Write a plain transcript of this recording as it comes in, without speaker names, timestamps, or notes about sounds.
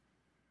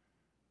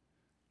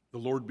The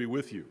Lord be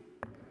with you.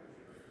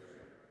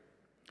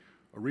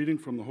 A reading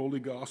from the Holy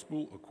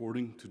Gospel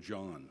according to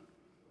John.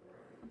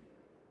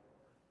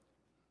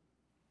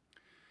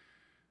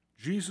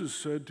 Jesus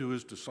said to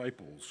his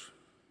disciples,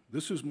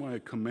 "This is my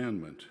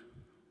commandment,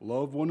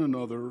 love one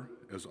another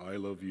as I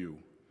love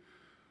you.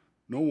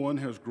 No one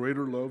has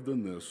greater love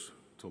than this,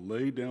 to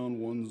lay down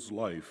one's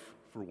life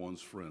for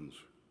one's friends.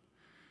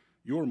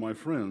 You are my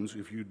friends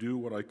if you do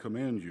what I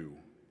command you.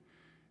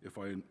 If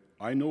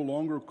I no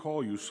longer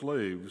call you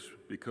slaves,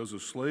 because a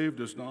slave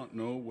does not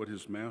know what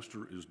his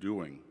master is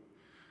doing.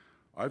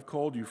 I've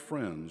called you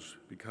friends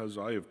because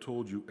I have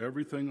told you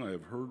everything I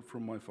have heard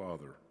from my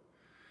Father.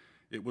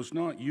 It was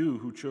not you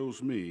who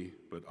chose me,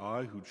 but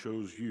I who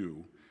chose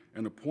you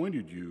and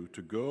appointed you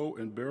to go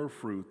and bear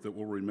fruit that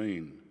will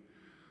remain,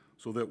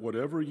 so that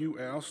whatever you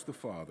ask the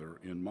Father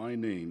in my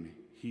name,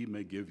 he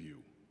may give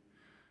you."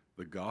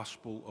 The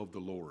Gospel of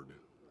the Lord.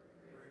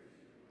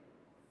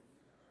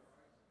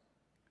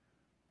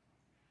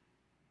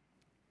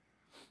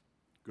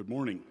 Good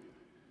morning.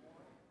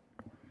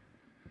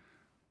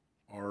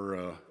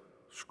 Our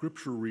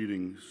scripture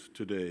readings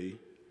today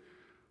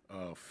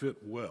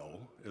fit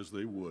well, as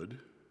they would,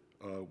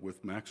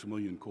 with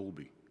Maximilian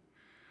Kolbe.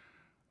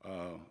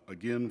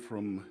 Again,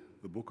 from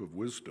the Book of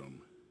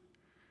Wisdom,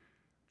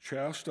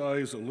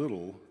 "Chastise a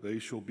little, they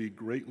shall be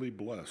greatly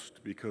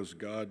blessed, because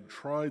God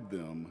tried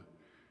them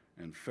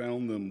and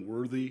found them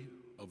worthy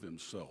of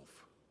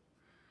himself."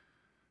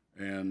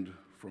 And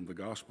from the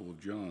Gospel of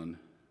John,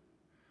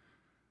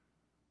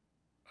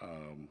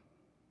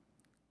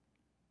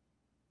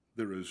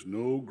 there is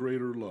no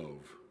greater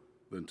love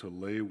than to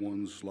lay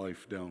one's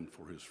life down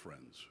for his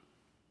friends.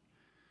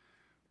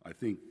 I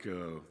think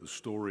the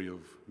story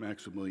of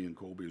Maximilian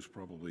Kolbe is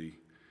probably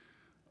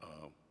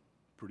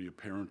pretty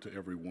apparent to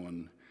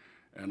everyone,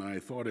 and I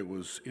thought it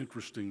was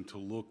interesting to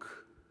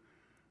look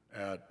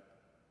at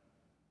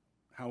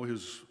how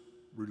his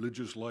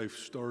religious life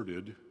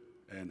started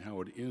and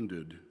how it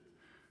ended,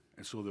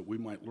 and so that we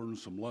might learn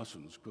some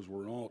lessons, because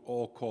we're not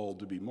all called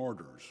to be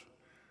martyrs,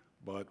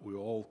 but we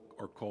all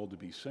are called to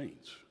be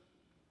saints.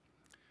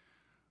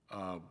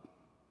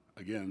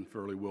 Again,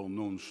 fairly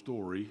well-known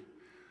story.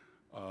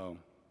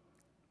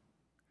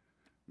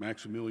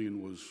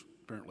 Maximilian was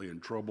apparently in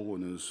trouble,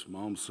 and his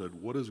mom said,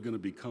 "What is going to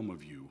become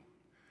of you?"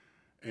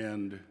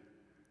 And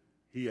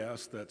he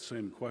asked that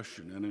same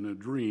question, and in a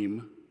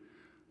dream,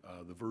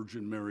 the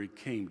Virgin Mary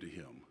came to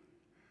him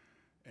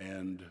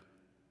and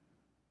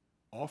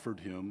offered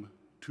him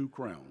two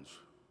crowns,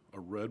 a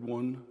red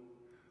one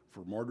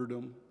for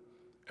martyrdom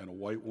and a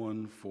white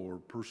one for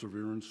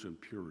perseverance and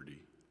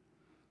purity.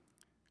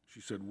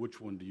 She said,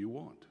 "Which one do you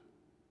want?"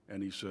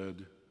 And he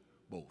said,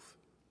 "Both."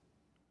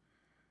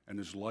 And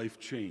his life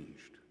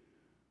changed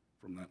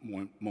from that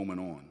moment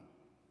on.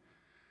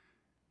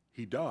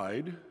 He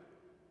died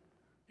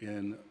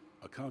in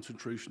a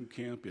concentration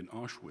camp in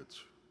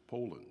Auschwitz,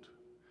 Poland.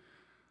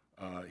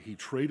 He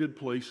traded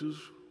places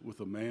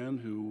with a man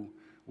who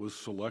was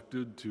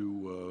selected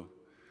to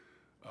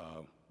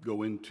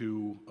go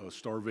into a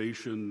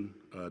starvation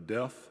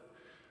death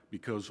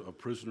because of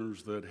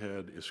prisoners that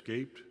had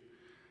escaped.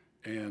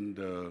 And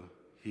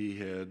he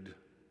had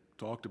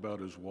talked about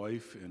his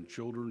wife and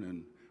children,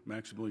 and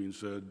Maximilian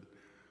said,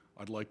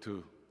 "I'd like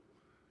to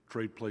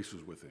trade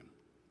places with him."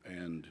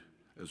 And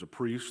as a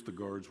priest, the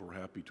guards were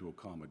happy to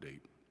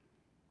accommodate.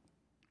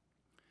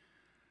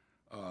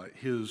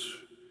 His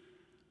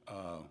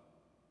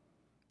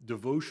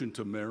devotion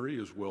to Mary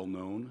is well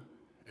known,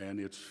 and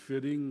it's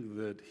fitting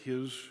that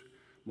his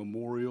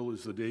memorial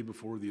is the day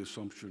before the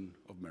Assumption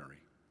of Mary.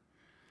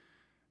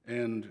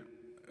 And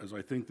as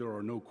I think there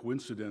are no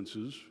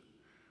coincidences,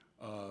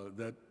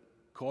 that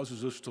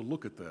causes us to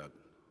look at that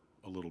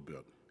a little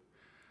bit.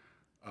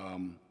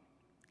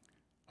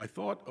 I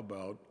thought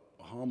about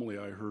a homily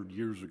I heard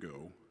years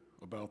ago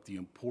about the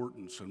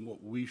importance and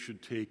what we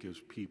should take as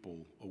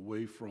people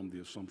away from the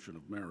Assumption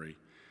of Mary,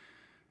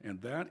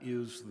 and that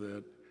is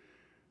that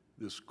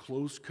this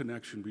close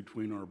connection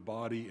between our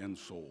body and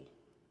soul.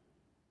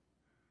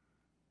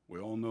 We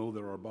all know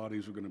that our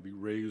bodies are going to be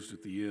raised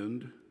at the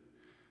end,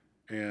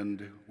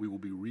 and we will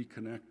be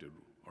reconnected,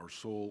 our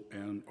soul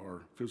and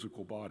our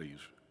physical bodies.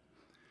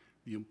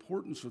 The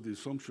importance of the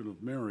Assumption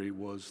of Mary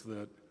was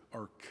that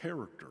our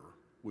character,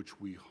 which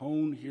we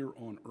hone here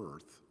on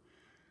earth,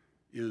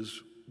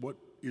 is what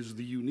is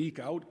the unique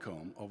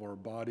outcome of our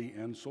body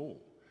and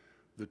soul.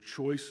 The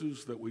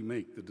choices that we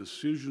make, the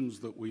decisions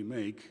that we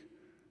make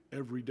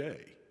every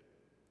day.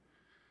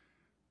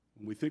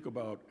 When we think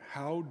about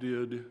how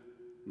did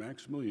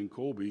Maximilian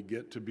Kolbe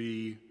get to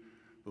be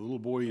the little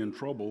boy in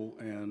trouble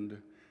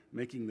and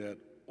making that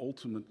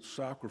ultimate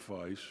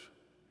sacrifice,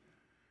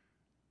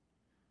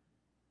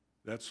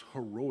 that's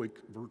heroic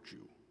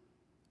virtue.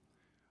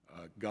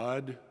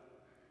 God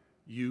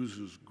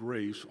uses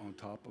grace on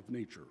top of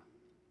nature.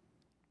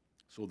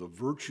 So the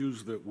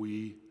virtues that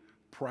we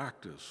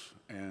practice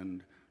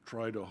and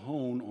try to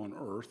hone on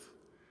earth,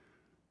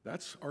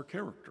 that's our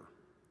character.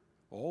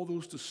 All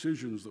those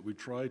decisions that we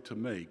try to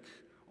make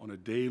on a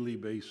daily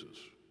basis.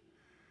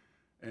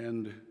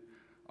 And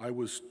I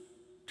was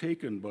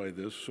taken by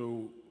this,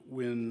 so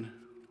when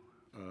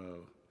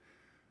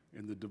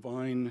in the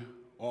divine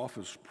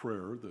office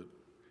prayer that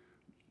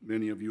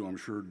many of you, I'm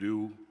sure,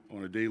 do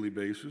on a daily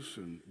basis,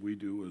 and we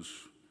do as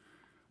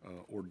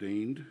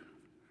ordained,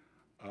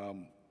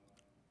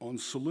 on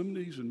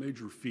solemnities and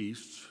major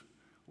feasts,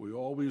 we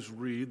always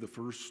read the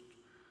first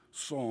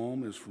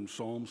psalm is from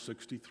Psalm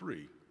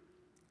 63.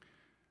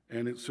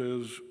 And it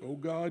says, "O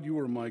God, you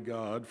are my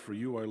God, for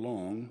you I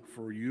long,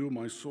 for you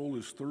my soul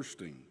is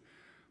thirsting.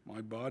 My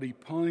body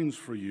pines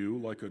for you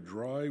like a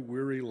dry,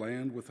 weary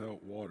land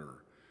without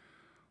water.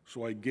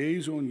 So I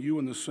gaze on you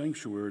in the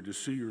sanctuary to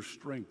see your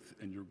strength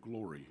and your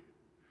glory.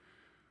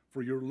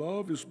 For your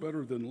love is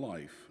better than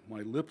life.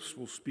 My lips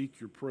will speak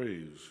your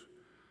praise.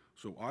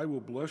 So I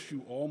will bless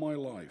you all my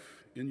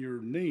life. In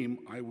your name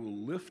I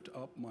will lift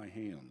up my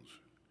hands.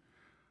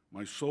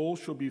 My soul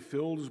shall be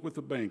filled as with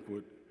a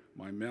banquet.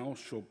 My mouth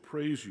shall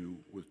praise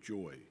you with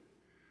joy."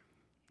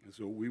 And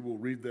so we will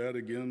read that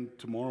again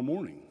tomorrow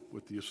morning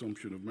with the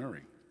Assumption of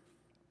Mary.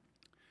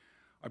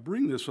 I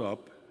bring this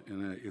up,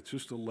 and it's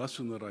just a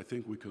lesson that I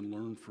think we can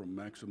learn from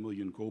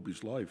Maximilian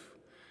Kolbe's life.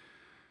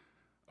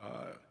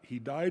 He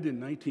died in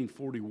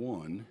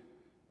 1941,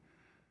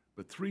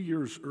 but 3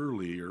 years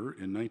earlier,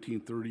 in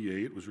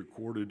 1938, it was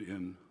recorded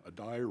in a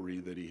diary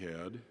that he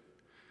had,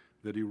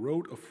 that he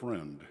wrote a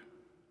friend.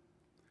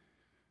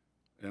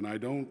 And I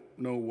don't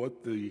know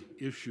what the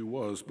issue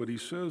was, but he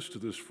says to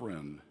this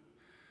friend,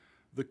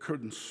 "The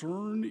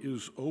concern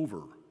is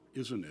over,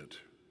 isn't it?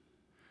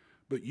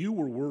 But you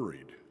were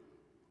worried.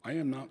 I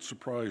am not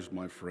surprised,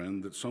 my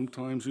friend, that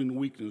sometimes in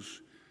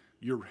weakness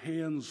your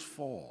hands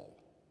fall.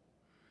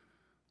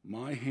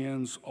 My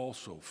hands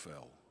also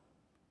fell.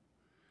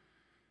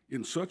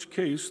 In such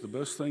case, the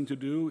best thing to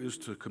do is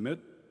to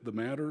commit the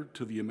matter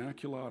to the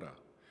Immaculata,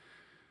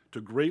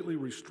 to greatly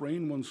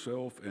restrain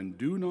oneself, and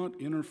do not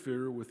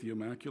interfere with the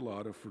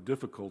Immaculata, for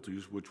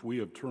difficulties which we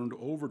have turned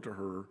over to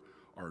her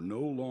are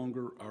no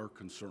longer our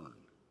concern."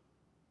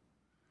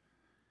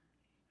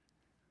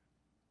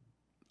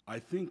 I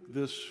think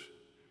this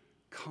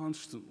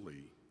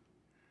constantly,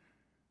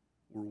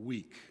 we're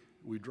weak.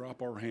 We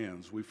drop our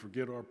hands. We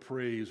forget our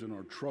praise and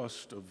our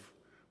trust of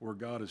where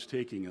God is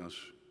taking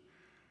us.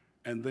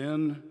 And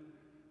then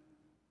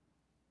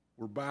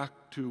we're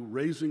back to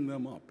raising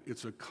them up.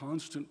 It's a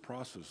constant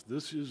process.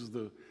 This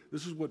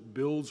is what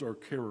builds our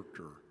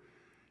character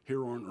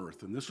here on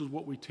earth. And this is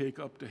what we take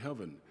up to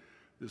heaven.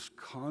 This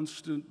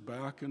constant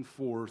back and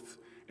forth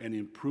and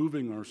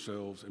improving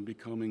ourselves and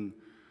becoming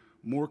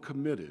more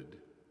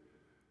committed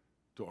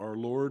to our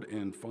Lord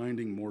and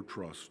finding more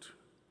trust.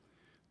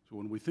 So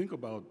when we think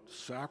about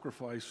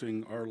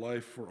sacrificing our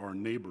life for our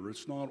neighbor,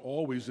 it's not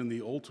always in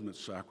the ultimate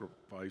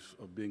sacrifice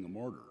of being a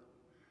martyr,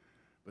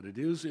 but it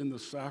is in the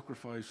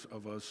sacrifice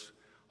of us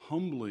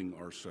humbling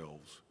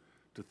ourselves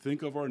to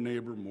think of our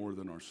neighbor more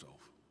than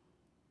ourselves.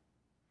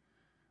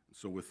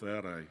 So with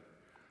that, I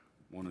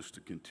want us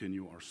to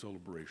continue our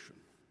celebration.